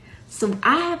So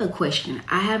I have a question.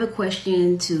 I have a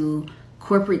question to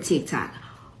corporate TikTok.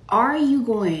 Are you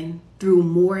going through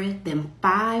more than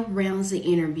 5 rounds of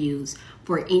interviews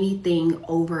for anything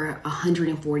over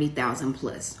 140,000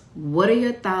 plus? What are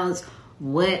your thoughts?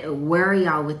 Where are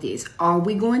y'all with this? Are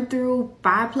we going through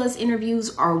 5 plus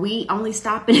interviews? Are we only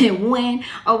stopping at 1?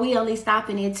 Are we only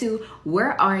stopping at 2?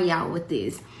 Where are y'all with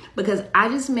this? Because I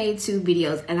just made 2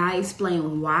 videos and I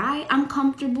explained why I'm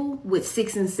comfortable with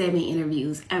 6 and 7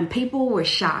 interviews, and people were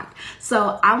shocked.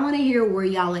 So I want to hear where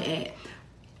y'all are at.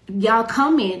 Y'all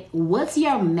comment, what's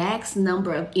your max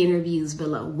number of interviews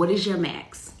below? What is your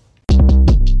max?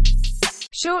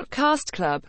 Shortcast Club.